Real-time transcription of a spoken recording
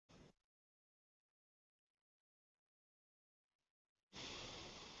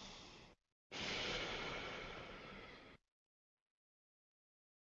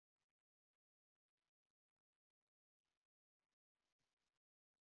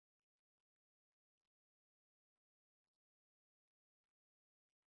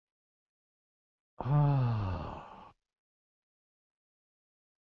Ah.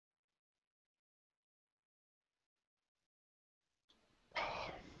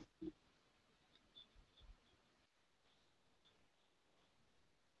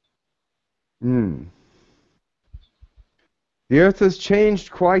 Hmm. The Earth has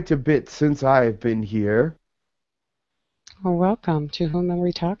changed quite a bit since I have been here. Well, welcome. To whom are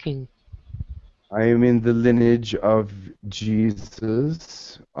we talking? I am in the lineage of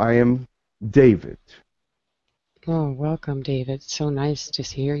Jesus. I am David. Oh, welcome, David. So nice to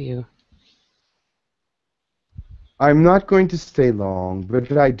hear you. I'm not going to stay long,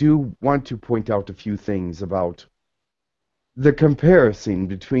 but I do want to point out a few things about the comparison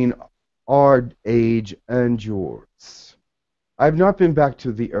between our age and yours. I've not been back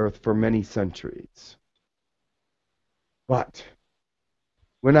to the Earth for many centuries. But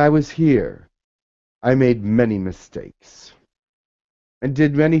when I was here, I made many mistakes and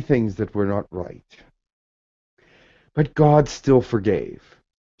did many things that were not right. But God still forgave.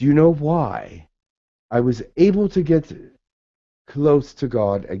 Do you know why I was able to get close to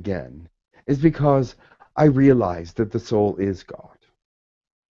God again? Is because I realized that the soul is God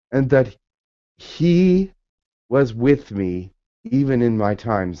and that He was with me even in my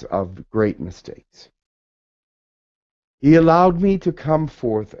times of great mistakes. He allowed me to come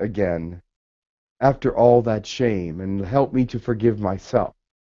forth again after all that shame and helped me to forgive myself.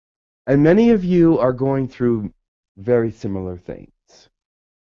 And many of you are going through very similar things.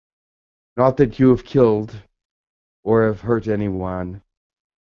 Not that you have killed or have hurt anyone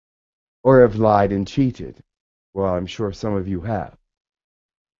or have lied and cheated. Well, I'm sure some of you have.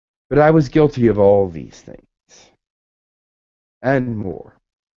 But I was guilty of all these things and more.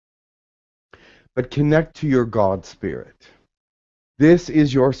 But connect to your God spirit. This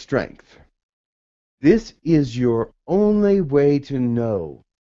is your strength. This is your only way to know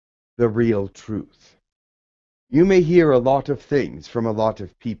the real truth. You may hear a lot of things from a lot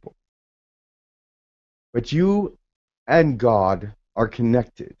of people, but you and God are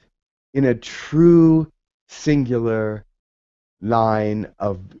connected in a true singular line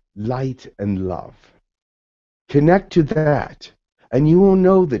of light and love. Connect to that, and you will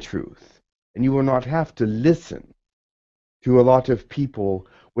know the truth, and you will not have to listen to a lot of people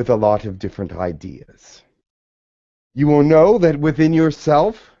with a lot of different ideas. You will know that within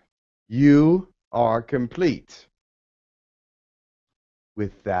yourself, you are complete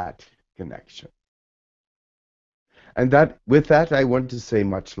with that connection. And that, with that, I want to say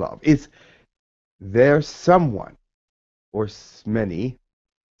much love. Is there someone, or many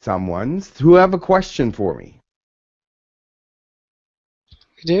someones, who have a question for me?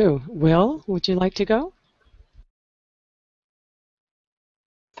 I do. Will, would you like to go?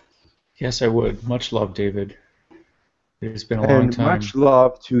 Yes, I would. Much love, David. It's been a long And time. much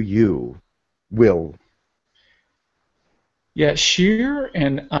love to you, Will. Yeah, Sheer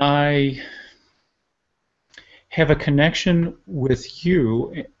and I have a connection with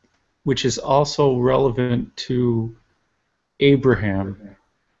you, which is also relevant to Abraham,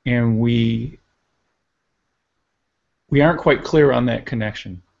 and we aren't quite clear on that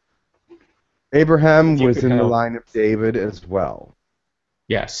connection. Abraham If you was could in the help. line of David as well.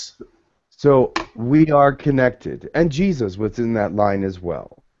 Yes. So we are connected, and Jesus was in that line as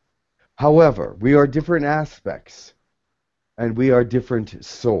well. However, we are different aspects, and we are different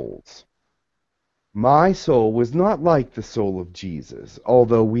souls. My soul was not like the soul of Jesus,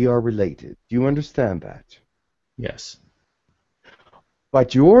 although we are related. Do you understand that? Yes.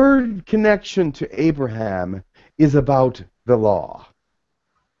 But your connection to Abraham is about the law.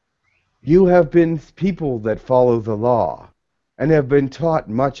 You have been people that follow the law and have been taught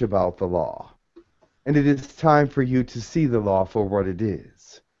much about the law. And it is time for you to see the law for what it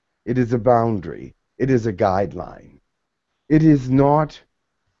is. It is a boundary. It is a guideline. It is not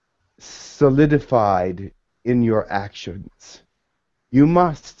solidified in your actions. You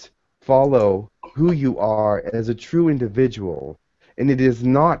must follow who you are as a true individual, and it is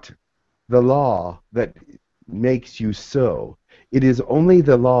not the law that makes you so. It is only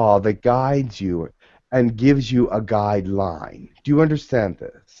the law that guides you and gives you a guideline. Do you understand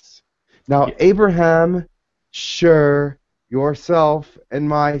this? Now, Yeah. Abraham, sure, yourself and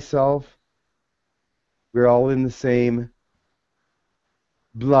myself, we're all in the same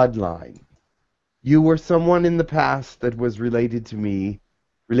bloodline. You were someone in the past that was related to me,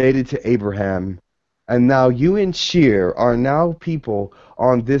 related to Abraham, and now you and Sheer are now people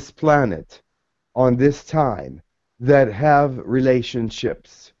on this planet, on this time, that have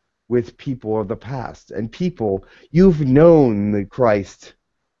relationships with people of the past and people you've known the Christ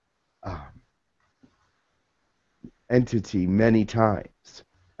um, entity many times.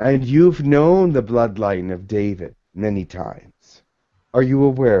 And you've known the bloodline of David many times. Are you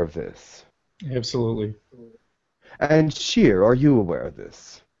aware of this? Absolutely. And Sheer, are you aware of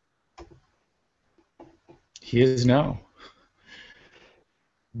this? He is now.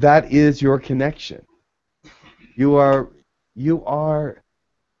 That is your connection. You are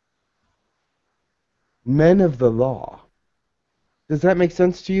men of the law. Does that make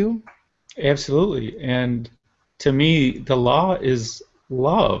sense to you? Absolutely. And to me, the law is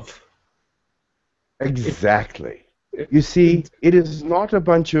love. Exactly. You see, it is not a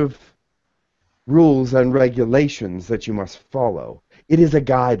bunch of rules and regulations that you must follow. It is a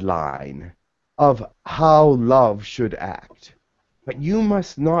guideline of how love should act. But you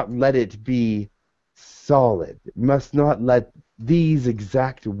must not let it be solid. You must not let these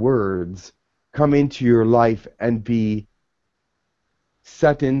exact words come into your life and be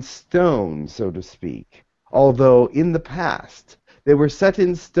set in stone, so to speak. Although in the past they were set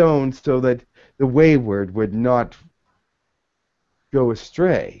in stone so that the wayward would not go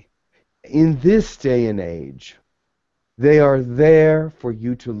astray. In this day and age, they are there for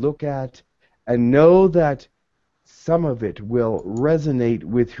you to look at and know that some of it will resonate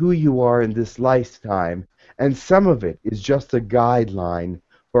with who you are in this lifetime, and some of it is just a guideline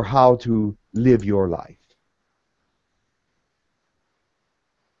for how to live your life.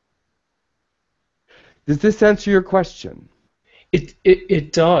 Does this answer your question?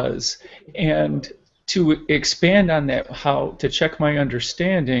 It does. And to expand on that, how to check my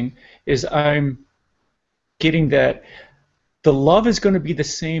understanding is I'm getting that the love is going to be the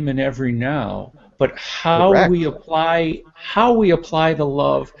same in every now, but Correct. how we apply the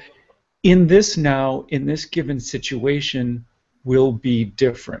love in this now, in this given situation, will be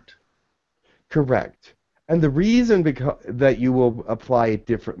different. Correct. And the reason that you will apply it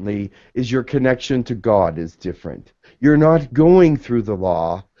differently is your connection to God is different. You're not going through the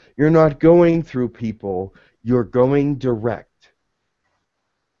law. You're not going through people. You're going direct.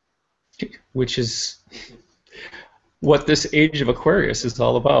 Which is what this age of Aquarius is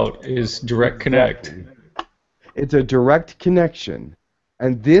all about, is direct connect. Exactly. It's a direct connection.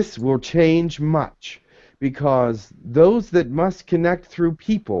 And this will change much because those that must connect through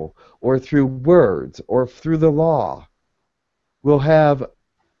people or through words or through the law will have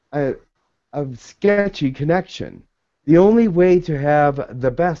a sketchy connection. The only way to have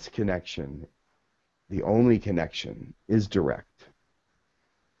the best connection, the only connection, is direct.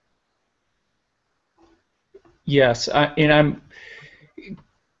 Yes, and I'm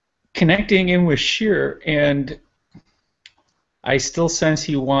connecting in with Sheer, and I still sense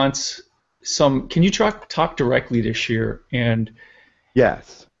he wants some. Can you talk directly to Sheer? And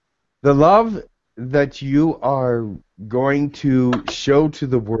Yes. The love that you are going to show to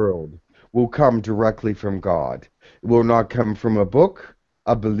the world will come directly from God. It will not come from a book,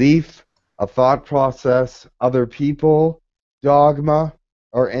 a belief, a thought process, other people, dogma,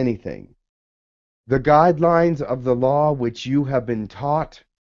 or anything. The guidelines of the law which you have been taught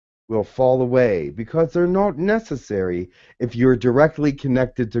will fall away because they're not necessary if you're directly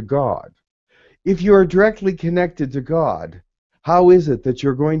connected to God. If you're directly connected to God, how is it that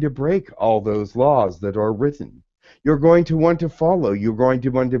you're going to break all those laws that are written? You're going to want to follow. You're going to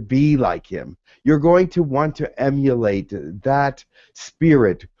want to be like Him. You're going to want to emulate that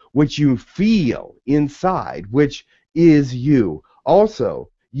spirit which you feel inside, which is you. Also,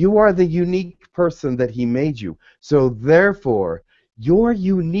 you are the unique person that He made you. So therefore, your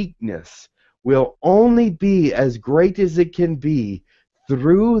uniqueness will only be as great as it can be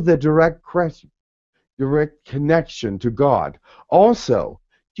through the direct connection to God. Also,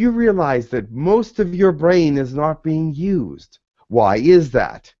 do you realize that most of your brain is not being used? Why is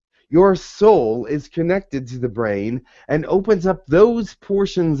that? Your soul is connected to the brain and opens up those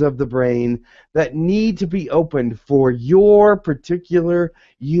portions of the brain that need to be opened for your particular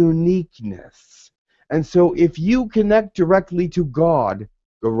uniqueness. And so if you connect directly to God,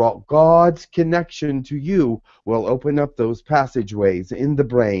 God's connection to you will open up those passageways in the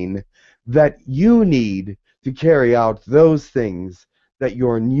brain that you need to carry out those things that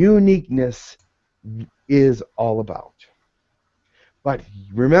your uniqueness is all about. But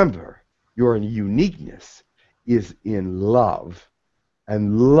remember, your uniqueness is in love,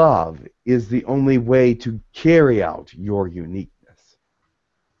 and love is the only way to carry out your uniqueness.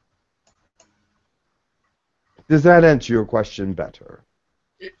 Does that answer your question better?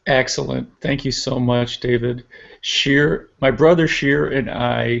 excellent. Thank you so much, David. Sheer, my brother Sheer, and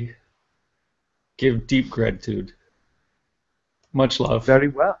I give deep gratitude. Much love. Very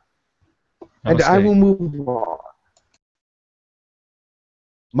well. And Namaste. I will move on.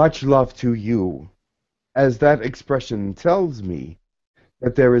 Much love to you, as that expression tells me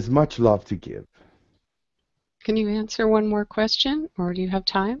but there is much love to give. Can you answer one more question, or do you have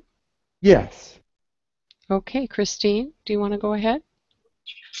time? Yes. Okay, Christine, do you want to go ahead?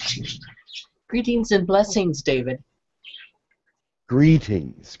 Greetings and blessings, David.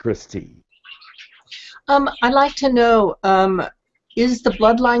 Greetings, Christine. I'd like to know, is the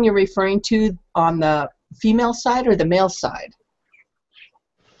bloodline you're referring to on the female side or the male side?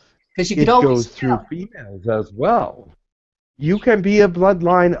 Because you could It always goes through tell. females as well. You can be a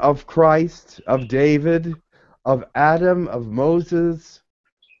bloodline of Christ, of David, of Adam, of Moses.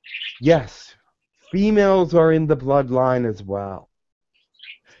 Yes, females are in the bloodline as well.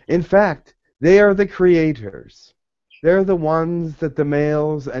 In fact, they are the creators. They're the ones that the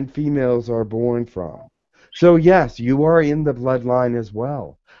males and females are born from. So yes, you are in the bloodline as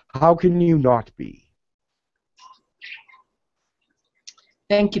well. How can you not be?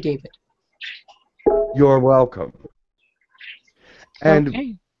 Thank you, David. You're welcome. And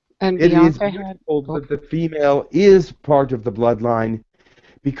Okay. And it is Bianca had... beautiful that the female is part of the bloodline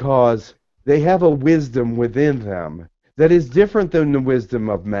because they have a wisdom within them that is different than the wisdom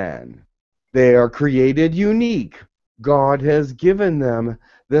of man. They are created unique. God has given them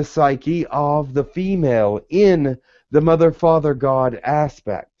the psyche of the female in the mother-father-God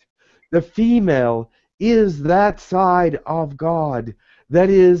aspect. The female is that side of God that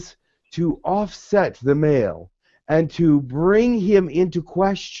is to offset the male and to bring him into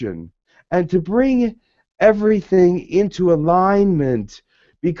question and to bring everything into alignment,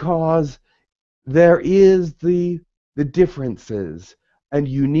 because there is the differences and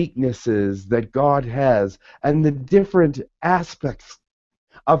uniquenesses that God has, and the different aspects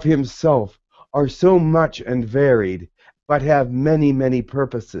of himself are so much and varied, but have many, many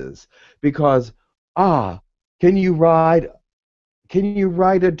purposes. Because, can you ride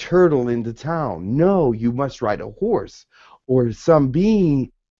a turtle into town? No, you must ride a horse or some being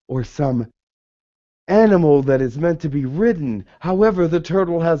or some animal that is meant to be ridden. However, the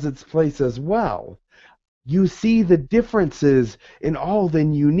turtle has its place as well. You see the differences in all the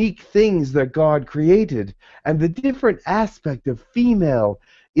unique things that God created, and the different aspect of female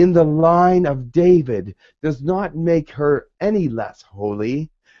in the line of David does not make her any less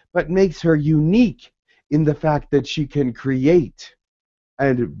holy, but makes her unique in the fact that she can create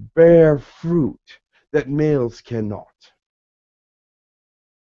and bear fruit that males cannot.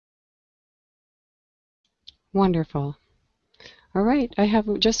 Wonderful. All right, I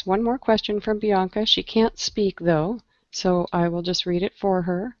have just one more question from Bianca. She can't speak, though, so I will just read it for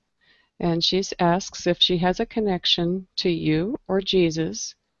her. And she asks if she has a connection to you or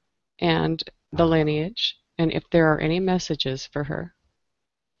Jesus and the lineage, and if there are any messages for her.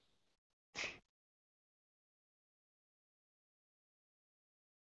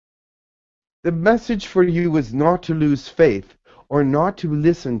 The message for you is not to lose faith or not to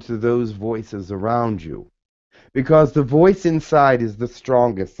listen to those voices around you, because the voice inside is the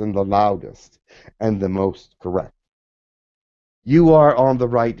strongest and the loudest and the most correct. You are on the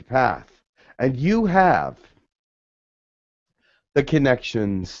right path, and you have the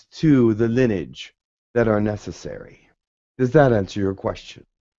connections to the lineage that are necessary. Does that answer your question?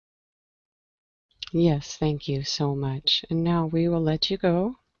 Yes, thank you so much. And now we will let you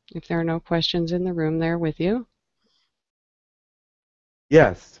go if there are no questions in the room there with you.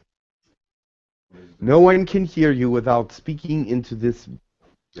 Yes. No one can hear you without speaking into this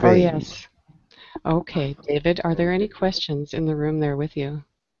vein. Oh, yes. Okay, David, are there any questions in the room there with you?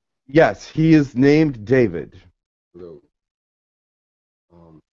 Yes, he is named David. Hello.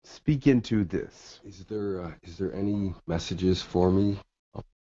 Speak into this. Is there any messages for me?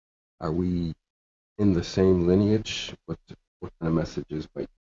 Are we in the same lineage? What kind of messages might?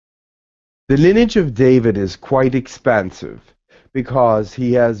 The lineage of David is quite expansive because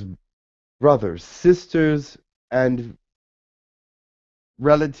he has brothers, sisters, and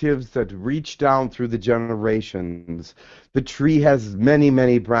relatives that reach down through the generations. The tree has many,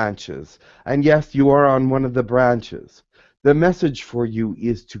 many branches. And yes, you are on one of the branches. The message for you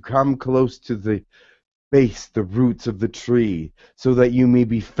is to come close to the base, the roots of the tree, so that you may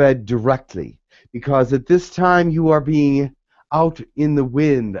be fed directly. Because at this time you are being out in the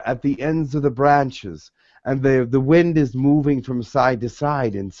wind at the ends of the branches, and the wind is moving from side to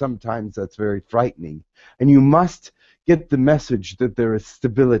side, and sometimes that's very frightening. And you must get the message that there is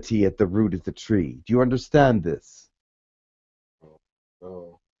stability at the root of the tree. Do you understand this?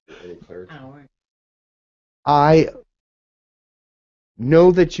 Oh, any clarity? I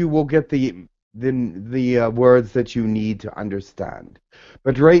know that you will get the words that you need to understand.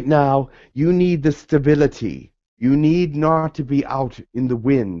 But right now, you need the stability. You need not to be out in the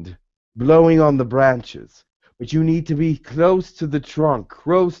wind, blowing on the branches, But you need to be close to the trunk,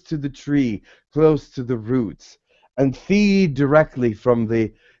 close to the tree, close to the roots, and feed directly from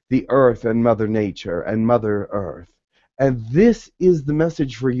the earth and Mother Nature and Mother Earth. And this is the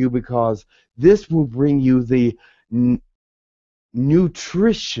message for you, because this will bring you the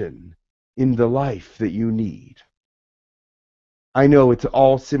nutrition in the life that you need. I know it's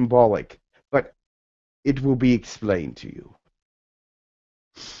all symbolic, but it will be explained to you.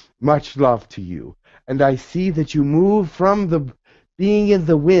 Much love to you. And I see that you move from the being in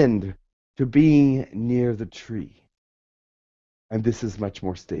the wind to being near the tree. And this is much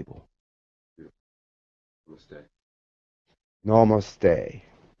more stable. Namaste. Namaste.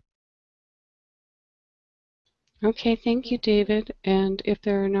 Okay, thank you, David. And if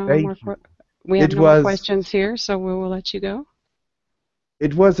there are no more, Thank you. we have It no more was questions here, so we will let you go.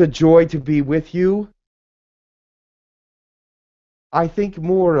 It was a joy to be with you. I think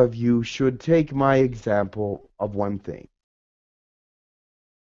more of you should take my example of one thing.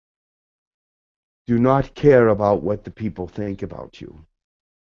 Do not care about what the people think about you.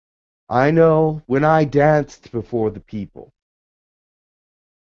 I know when I danced before the people,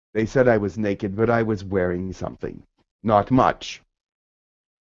 they said I was naked, but I was wearing something. Not much.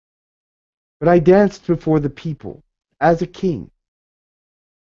 But I danced before the people as a king.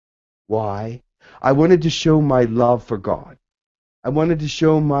 Why? I wanted to show my love for God. I wanted to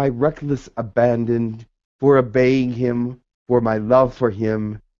show my reckless abandon for obeying him, for my love for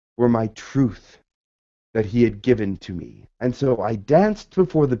him, for my truth that he had given to me. And so I danced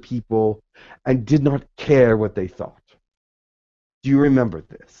before the people and did not care what they thought. Do you remember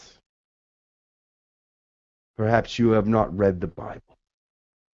this? Perhaps you have not read the Bible.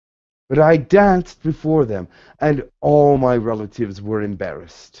 But I danced before them, and all my relatives were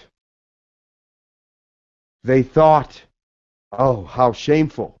embarrassed. They thought, oh, how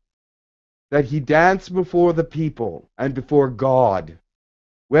shameful that he danced before the people and before God,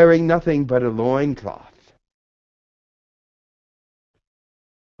 wearing nothing but a loincloth.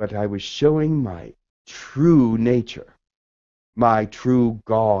 But I was showing my true nature, my true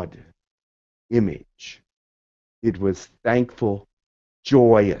God image. It was thankful,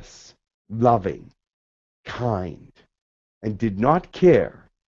 joyous, loving, kind, and did not care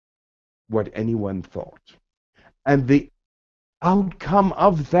what anyone thought. And the outcome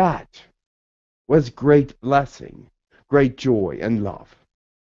of that was great blessing, great joy, and love.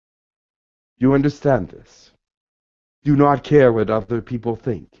 You understand this? Do not care what other people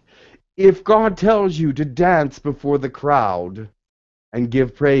think. If God tells you to dance before the crowd and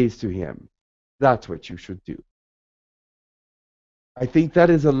give praise to him, that's what you should do. I think that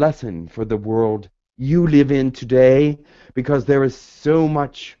is a lesson for the world you live in today, because there is so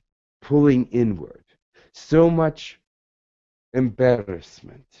much pulling inward, so much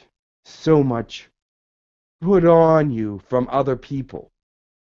embarrassment, so much put on you from other people,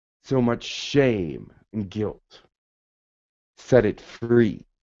 so much shame and guilt. Set it free.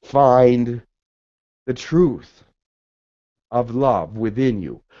 Find the truth of love within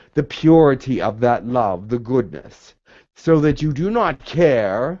you, the purity of that love, the goodness, so that you do not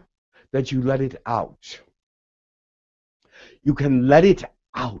care, that you let it out. You can let it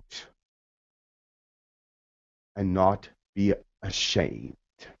out and not be ashamed.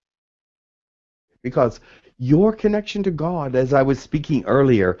 Because your connection to God, as I was speaking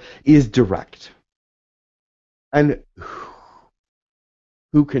earlier, is direct. And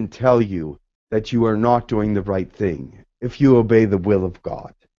who can tell you that you are not doing the right thing if you obey the will of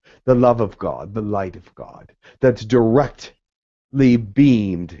God, the love of God, the light of God, that's directly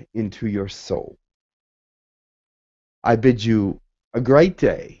beamed into your soul? I bid you a great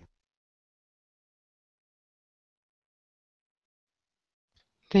day.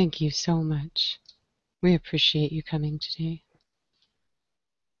 Thank you so much. We appreciate you coming today.